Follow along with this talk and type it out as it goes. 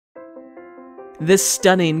This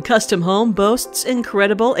stunning custom home boasts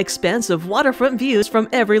incredible, expansive waterfront views from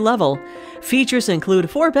every level. Features include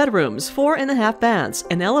 4 bedrooms, 4.5 baths,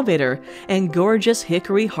 an elevator, and gorgeous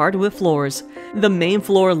hickory hardwood floors. The main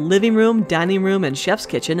floor living room, dining room, and chef's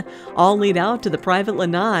kitchen all lead out to the private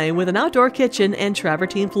lanai with an outdoor kitchen and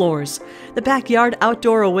travertine floors. The backyard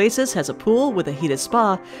outdoor oasis has a pool with a heated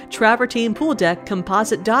spa, travertine pool deck,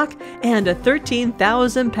 composite dock, and a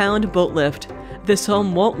 13,000-pound boat lift. This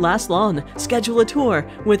home won't last long. Schedule a tour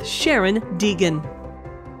with Sharon Deegan.